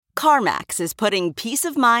CarMax is putting peace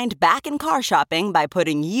of mind back in car shopping by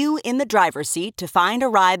putting you in the driver's seat to find a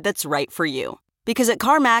ride that's right for you. Because at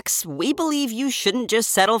CarMax, we believe you shouldn't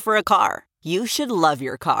just settle for a car. You should love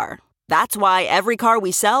your car. That's why every car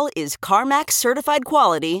we sell is CarMax certified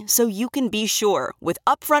quality, so you can be sure with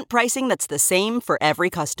upfront pricing that's the same for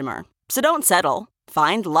every customer. So don't settle.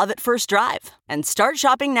 Find love at first drive and start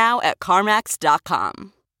shopping now at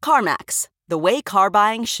CarMax.com. CarMax, the way car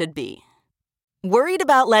buying should be. Worried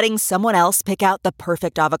about letting someone else pick out the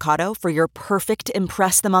perfect avocado for your perfect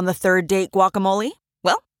impress-them-on-the-third-date guacamole?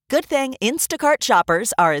 Well, good thing Instacart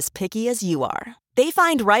shoppers are as picky as you are. They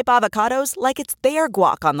find ripe avocados like it's their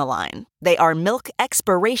guac on the line. They are milk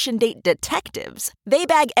expiration date detectives. They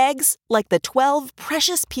bag eggs like the 12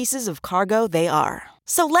 precious pieces of cargo they are.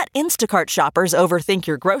 So let Instacart shoppers overthink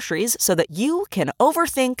your groceries so that you can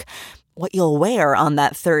overthink what you'll wear on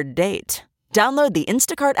that third date. Download the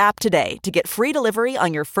Instacart app today to get free delivery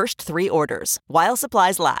on your first 3 orders, while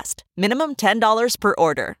supplies last. Minimum $10 per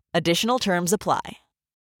order. Additional terms apply.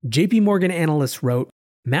 JPMorgan analysts wrote,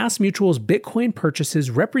 MassMutual's Bitcoin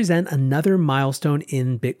purchases represent another milestone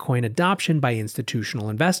in Bitcoin adoption by institutional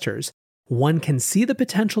investors. One can see the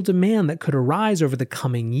potential demand that could arise over the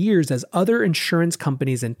coming years as other insurance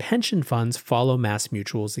companies and pension funds follow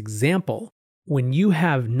MassMutual's example. When you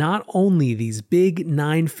have not only these big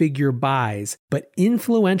 9-figure buys, but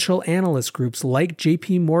influential analyst groups like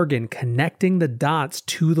JPMorgan connecting the dots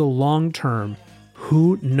to the long term,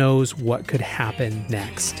 who knows what could happen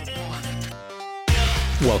next?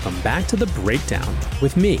 Welcome back to The Breakdown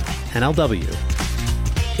with me,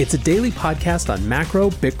 NLW. It's a daily podcast on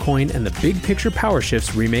macro, Bitcoin, and the big picture power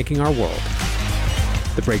shifts remaking our world.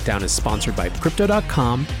 The Breakdown is sponsored by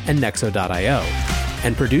Crypto.com and Nexo.io,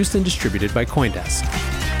 and produced and distributed by CoinDesk.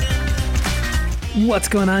 What's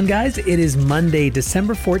going on, guys? It is Monday,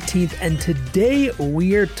 December 14th, and today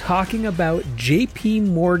we are talking about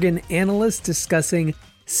JPMorgan analysts discussing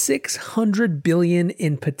 $600 billion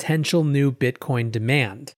in potential new Bitcoin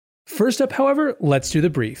demand. First up, however, let's do the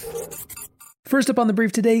brief. First up on the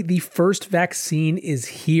brief today, the first vaccine is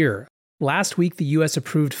here. Last week, the US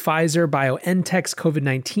approved Pfizer-BioNTech's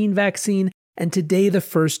COVID-19 vaccine, and today the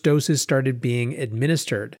first doses started being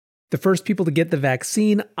administered. The first people to get the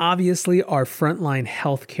vaccine, obviously, are frontline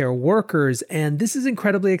healthcare workers, and this is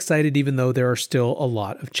incredibly exciting even though there are still a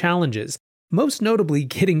lot of challenges, most notably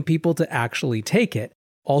getting people to actually take it.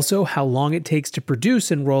 Also, how long it takes to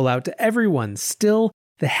produce and roll out to everyone. Still,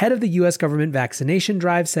 the head of the US government vaccination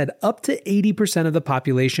drive said up to 80% of the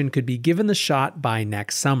population could be given the shot by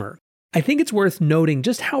next summer. I think it's worth noting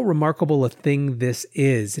just how remarkable a thing this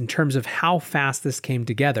is in terms of how fast this came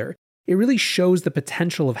together. It really shows the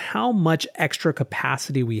potential of how much extra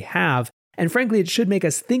capacity we have, and frankly, it should make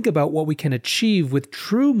us think about what we can achieve with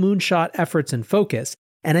true moonshot efforts and focus.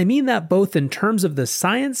 And I mean that both in terms of the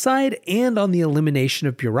science side and on the elimination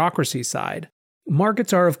of bureaucracy side.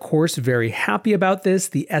 Markets are, of course, very happy about this.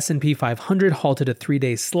 The S&P 500 halted a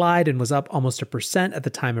 3-day slide and was up almost 1% at the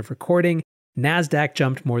time of recording. NASDAQ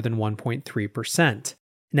jumped more than 1.3%.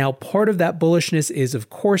 Now, part of that bullishness is, of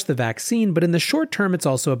course, the vaccine, but in the short term, it's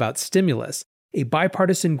also about stimulus. A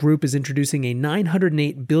bipartisan group is introducing a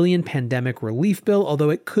 $908 billion pandemic relief bill, although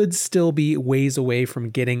it could still be ways away from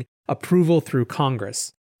getting approval through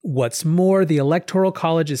Congress. What's more, the Electoral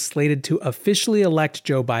College is slated to officially elect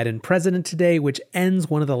Joe Biden president today, which ends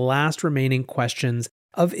one of the last remaining questions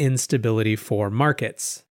of instability for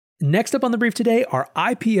markets. Next up on the brief today are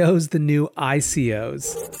IPOs, the new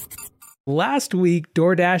ICOs. Last week,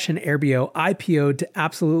 DoorDash and Airbnb IPO'd to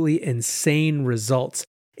absolutely insane results.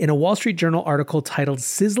 In a Wall Street Journal article titled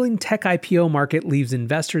 "Sizzling Tech IPO Market Leaves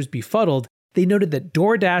Investors Befuddled," they noted that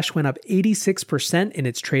DoorDash went up 86% in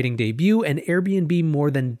its trading debut and Airbnb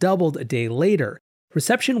more than doubled a day later.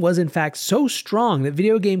 Reception was in fact so strong that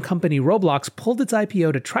video game company Roblox pulled its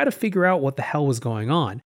IPO to try to figure out what the hell was going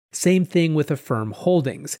on. Same thing with Affirm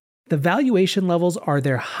Holdings. The valuation levels are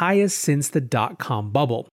their highest since the dot-com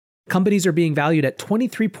bubble. Companies are being valued at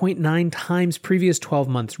 23.9 times previous 12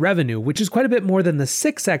 months revenue, which is quite a bit more than the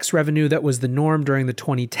 6x revenue that was the norm during the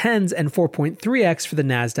 2010s and 4.3x for the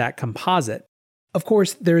NASDAQ composite. Of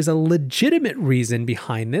course, there is a legitimate reason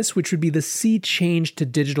behind this, which would be the sea change to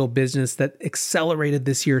digital business that accelerated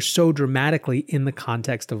this year so dramatically in the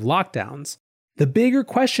context of lockdowns. The bigger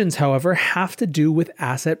questions, however, have to do with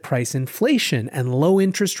asset price inflation and low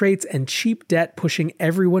interest rates and cheap debt pushing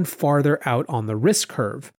everyone farther out on the risk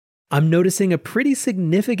curve. I'm noticing a pretty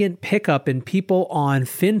significant pickup in people on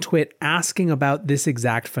FinTwit asking about this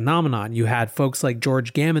exact phenomenon. You had folks like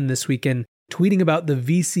George Gammon this weekend tweeting about the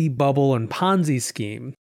VC bubble and Ponzi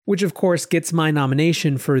scheme. which of course gets my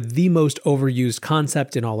nomination for the most overused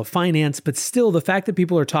concept in all of finance, but still the fact that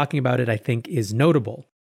people are talking about it, I think, is notable.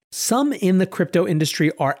 Some in the crypto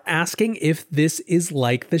industry are asking if this is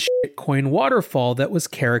like the shitcoin waterfall that was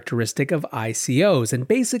characteristic of ICOs. And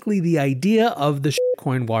basically the idea of the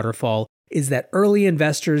shitcoin waterfall is that early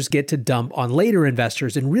investors get to dump on later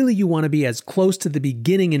investors, and really you want to be as close to the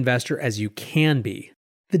beginning investor as you can be.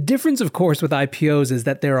 The difference, of course, with IPOs is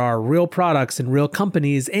that there are real products and real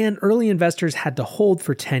companies, and early investors had to hold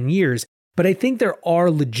for 10 years. But I think there are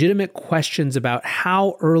legitimate questions about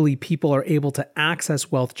how early people are able to access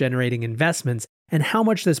wealth-generating investments and how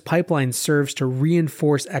much this pipeline serves to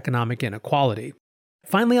reinforce economic inequality.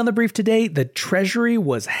 Finally, on the brief today, the Treasury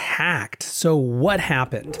was hacked. So what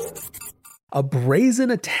happened? A brazen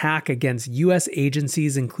attack against U.S.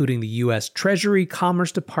 agencies, including the U.S. Treasury,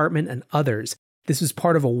 Commerce Department, and others. This was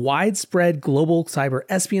part of a widespread global cyber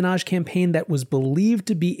espionage campaign that was believed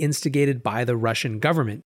to be instigated by the Russian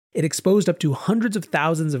government. It exposed up to hundreds of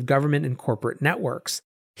thousands of government and corporate networks.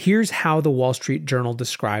 Here's how the Wall Street Journal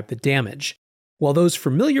described the damage. While those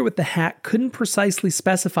familiar with the hack couldn't precisely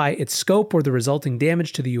specify its scope or the resulting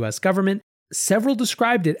damage to the U.S. government, several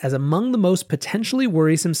described it as among the most potentially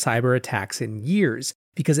worrisome cyber attacks in years,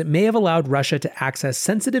 because it may have allowed Russia to access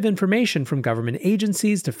sensitive information from government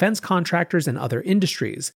agencies, defense contractors, and other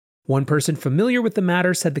industries. One person familiar with the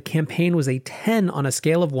matter said the campaign was a 10 on a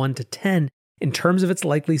scale of 1 to 10 in terms of its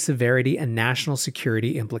likely severity and national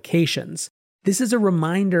security implications. This is a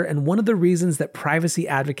reminder and one of the reasons that privacy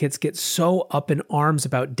advocates get so up in arms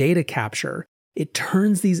about data capture. It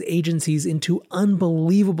turns these agencies into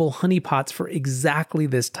unbelievable honeypots for exactly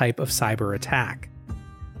this type of cyber attack.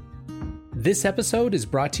 This episode is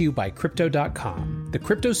brought to you by Crypto.com, the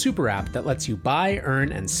crypto super app that lets you buy,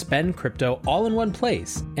 earn, and spend crypto all in one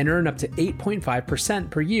place and earn up to 8.5%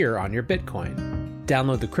 per year on your Bitcoin.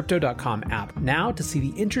 Download the Crypto.com app now to see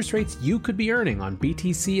the interest rates you could be earning on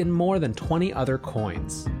BTC and more than 20 other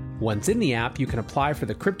coins. Once in the app, you can apply for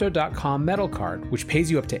the Crypto.com Metal Card, which pays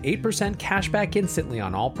you up to 8% cash back instantly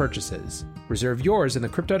on all purchases. Reserve yours in the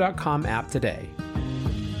Crypto.com app today.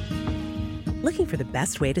 Looking for the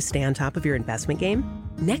best way to stay on top of your investment game?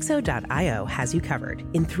 Nexo.io has you covered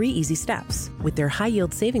in 3 easy steps with their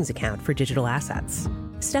high-yield savings account for digital assets.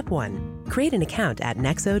 Step 1. Create an account at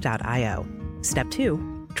Nexo.io. Step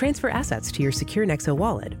 2. Transfer assets to your secure Nexo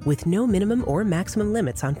wallet with no minimum or maximum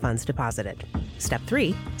limits on funds deposited. Step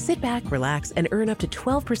 3. Sit back, relax, and earn up to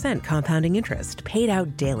 12% compounding interest paid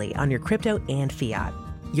out daily on your crypto and fiat.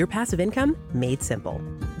 Your passive income made simple.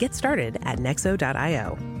 Get started at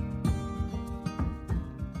Nexo.io.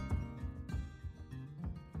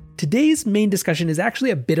 Today's main discussion is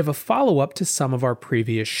actually a bit of a follow-up to some of our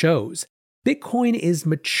previous shows. Bitcoin is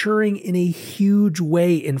maturing in a huge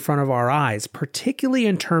way in front of our eyes, particularly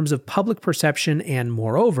in terms of public perception and,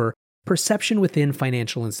 moreover, perception within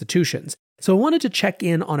financial institutions. So I wanted to check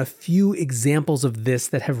in on a few examples of this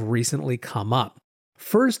that have recently come up.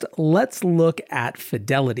 First, let's look at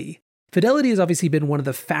Fidelity. Fidelity has obviously been one of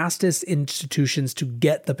the fastest institutions to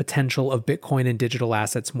get the potential of Bitcoin and digital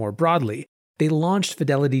assets more broadly. They launched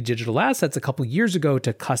Fidelity Digital Assets a couple years ago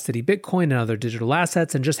to custody Bitcoin and other digital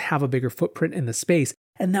assets and just have a bigger footprint in the space,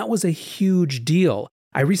 and that was a huge deal.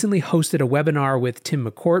 I recently hosted a webinar with Tim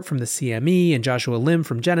McCourt from the CME and Joshua Lim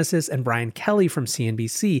from Genesis and Brian Kelly from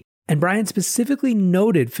CNBC, and Brian specifically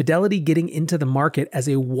noted Fidelity getting into the market as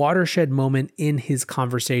a watershed moment in his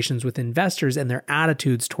conversations with investors and their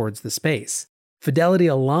attitudes towards the space. Fidelity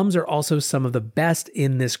alums are also some of the best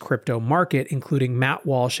in this crypto market, including Matt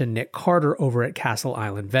Walsh and Nick Carter over at Castle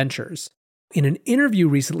Island Ventures. In an interview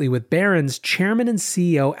recently with Barron's, Chairman and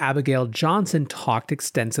CEO Abigail Johnson talked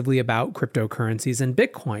extensively about cryptocurrencies and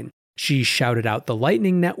Bitcoin. She shouted out the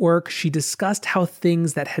Lightning Network. She discussed how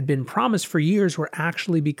things that had been promised for years were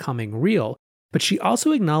actually becoming real. But she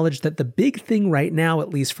also acknowledged that the big thing right now, at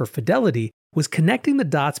least for Fidelity, was connecting the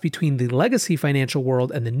dots between the legacy financial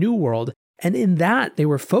world and the new world. And in that, they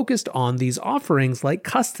were focused on these offerings like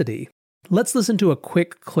custody. Let's listen to a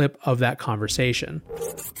quick clip of that conversation.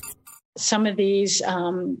 Some of these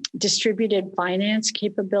distributed finance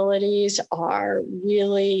capabilities are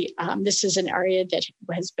really, this is an area that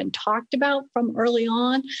has been talked about from early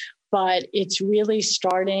on, but it's really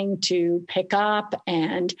starting to pick up.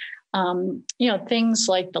 And, things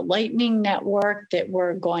like the Lightning Network that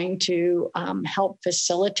we're going to help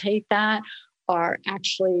facilitate that are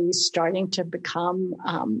actually starting to become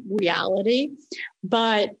reality.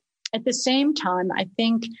 But at the same time, I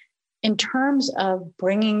think in terms of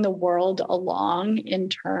bringing the world along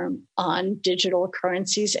on digital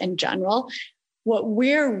currencies in general, what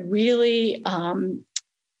we're really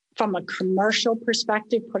from a commercial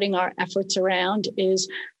perspective, putting our efforts around is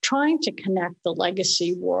trying to connect the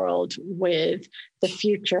legacy world with the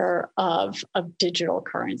future of digital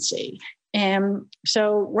currency. And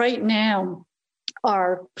so right now,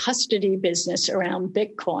 our custody business around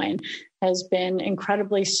Bitcoin has been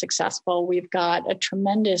incredibly successful. We've got a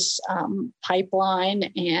tremendous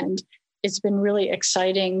pipeline, and it's been really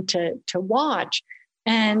exciting to watch.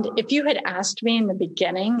 And if you had asked me in the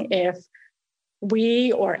beginning if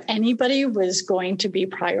we or anybody was going to be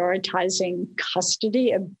prioritizing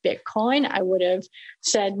custody of Bitcoin, I would have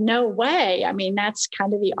said, no way. I mean, that's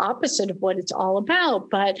kind of the opposite of what it's all about.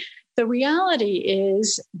 But the reality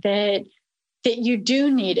is that you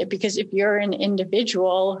do need it, because if you're an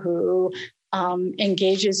individual who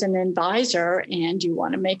engages an advisor and you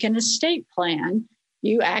want to make an estate plan,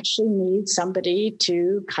 you actually need somebody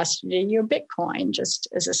to custody your Bitcoin, just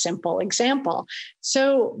as a simple example.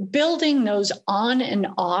 So building those on and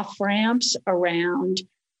off ramps around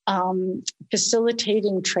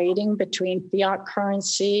facilitating trading between fiat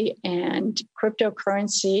currency and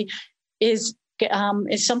cryptocurrency is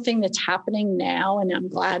something that's happening now, and I'm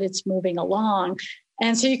glad it's moving along.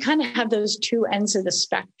 And so you kind of have those two ends of the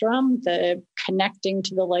spectrum, the connecting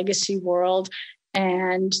to the legacy world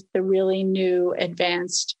and the really new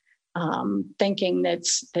advanced thinking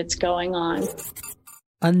that's going on.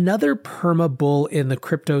 Another perma bull in the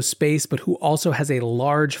crypto space, but who also has a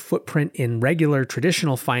large footprint in regular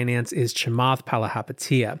traditional finance, is Chamath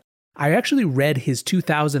Palihapitiya. I actually read his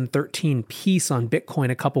 2013 piece on Bitcoin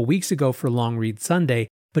a couple weeks ago for Long Read Sunday,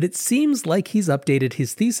 but it seems like he's updated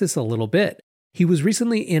his thesis a little bit. He was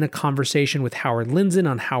recently in a conversation with Howard Lindzen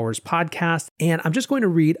on Howard's podcast, and I'm just going to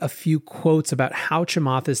read a few quotes about how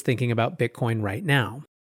Chamath is thinking about Bitcoin right now.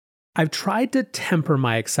 I've tried to temper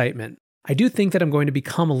my excitement. I do think that I'm going to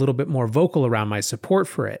become a little bit more vocal around my support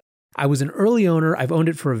for it. I was an early owner. I've owned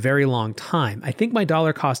it for a very long time. I think my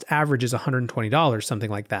dollar cost average is $120, something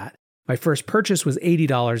like that. My first purchase was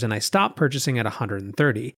 $80 and I stopped purchasing at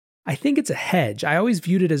 $130. I think it's a hedge. I always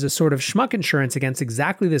viewed it as a sort of schmuck insurance against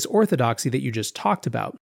exactly this orthodoxy that you just talked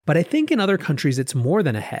about. But I think in other countries it's more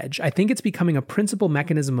than a hedge. I think it's becoming a principal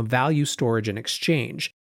mechanism of value storage and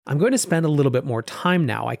exchange. I'm going to spend a little bit more time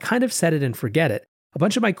now. I kind of set it and forget it. A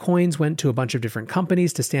bunch of my coins went to a bunch of different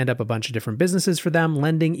companies to stand up a bunch of different businesses for them,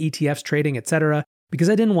 lending, ETFs, trading, etc. Because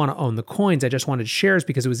I didn't want to own the coins, I just wanted shares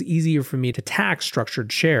because it was easier for me to tax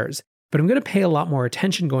structured shares. But I'm going to pay a lot more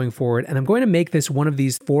attention going forward, and I'm going to make this one of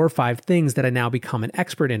these 4 or 5 things that I now become an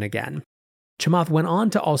expert in again. Chamath went on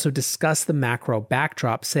to also discuss the macro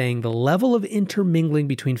backdrop, saying the level of intermingling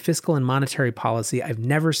between fiscal and monetary policy, I've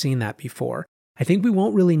never seen that before. I think we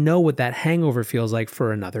won't really know what that hangover feels like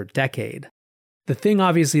for another decade. The thing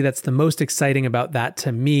obviously that's the most exciting about that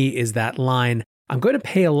to me is that line, I'm going to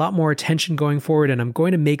pay a lot more attention going forward, and I'm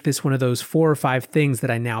going to make this one of those 4 or 5 things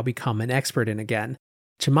that I now become an expert in again.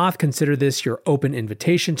 Chamath, consider this your open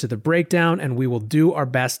invitation to the breakdown, and we will do our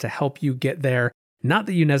best to help you get there. Not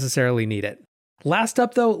that you necessarily need it. Last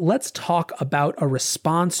up, though, let's talk about a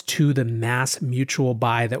response to the Mass Mutual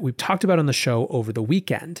buy that we've talked about on the show over the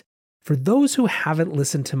weekend. For those who haven't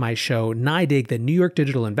listened to my show, NYDIG, the New York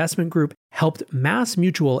Digital Investment Group, helped Mass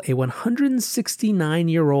Mutual, a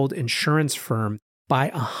 169-year-old insurance firm,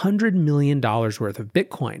 buy $100 million worth of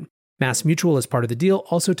Bitcoin. Mass Mutual, as part of the deal,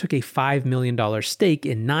 also took a $5 million stake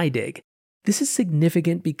in NYDIG. This is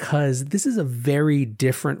significant because this is a very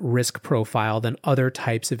different risk profile than other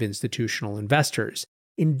types of institutional investors.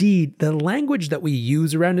 Indeed, the language that we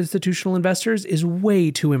use around institutional investors is way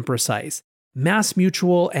too imprecise. Mass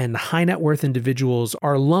Mutual and high net worth individuals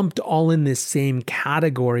are lumped all in this same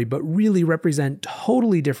category, but really represent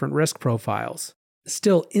totally different risk profiles.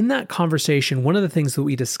 Still, in that conversation, one of the things that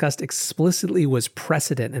we discussed explicitly was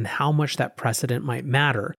precedent and how much that precedent might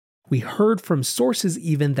matter. We heard from sources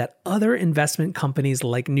even that other investment companies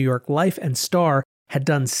like New York Life and Star had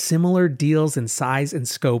done similar deals in size and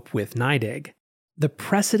scope with NYDIG. The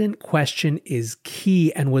precedent question is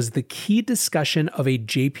key and was the key discussion of a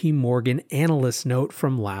JPMorgan analyst note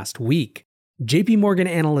from last week. JPMorgan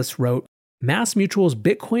analysts wrote, Mass Mutual's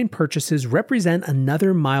Bitcoin purchases represent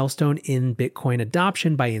another milestone in Bitcoin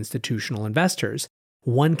adoption by institutional investors.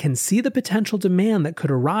 One can see the potential demand that could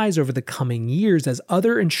arise over the coming years as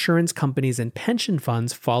other insurance companies and pension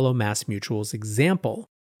funds follow Mass Mutual's example.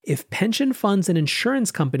 If pension funds and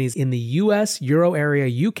insurance companies in the US, Euro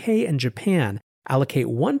area, UK, and Japan allocate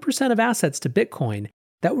 1% of assets to Bitcoin,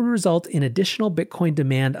 that would result in additional Bitcoin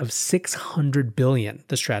demand of $600 billion,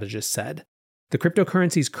 the strategist said. The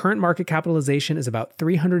cryptocurrency's current market capitalization is about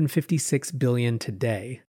 $356 billion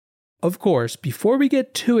today. Of course, before we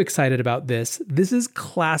get too excited about this is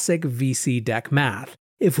classic VC deck math.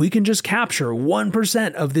 if we can just capture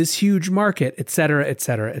 1% of this huge market, et cetera, et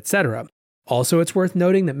cetera, et cetera. Also, it's worth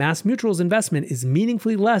noting that MassMutual's investment is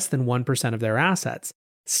meaningfully less than 1% of their assets.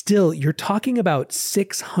 Still, you're talking about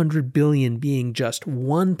 $600 billion being just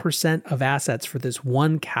 1% of assets for this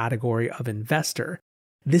one category of investor.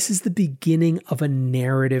 This is the beginning of a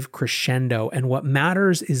narrative crescendo, and what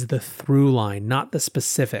matters is the through line, not the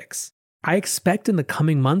specifics. I expect in the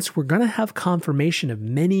coming months, we're going to have confirmation of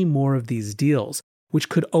many more of these deals, which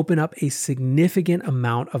could open up a significant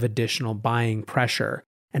amount of additional buying pressure.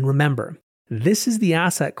 And remember, this is the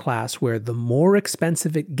asset class where the more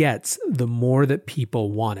expensive it gets, the more that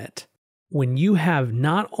people want it. When you have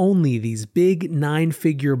not only these big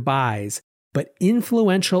 9-figure buys, but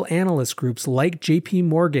influential analyst groups like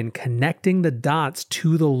JPMorgan connecting the dots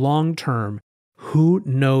to the long term, who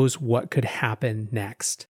knows what could happen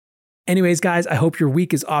next? Anyways, guys, I hope your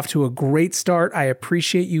week is off to a great start. I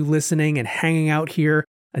appreciate you listening and hanging out here.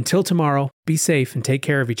 Until tomorrow, be safe and take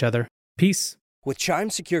care of each other. Peace. With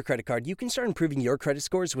Chime's secure credit card, you can start improving your credit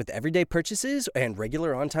scores with everyday purchases and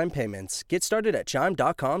regular on-time payments. Get started at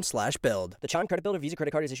Chime.com/build. The Chime Credit Builder Visa Credit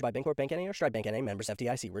Card is issued by Bancorp Bank N.A. or Stride Bank N.A. Members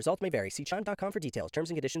FDIC. Results may vary. See Chime.com for details. Terms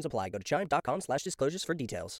and conditions apply. Go to Chime.com/disclosures for details.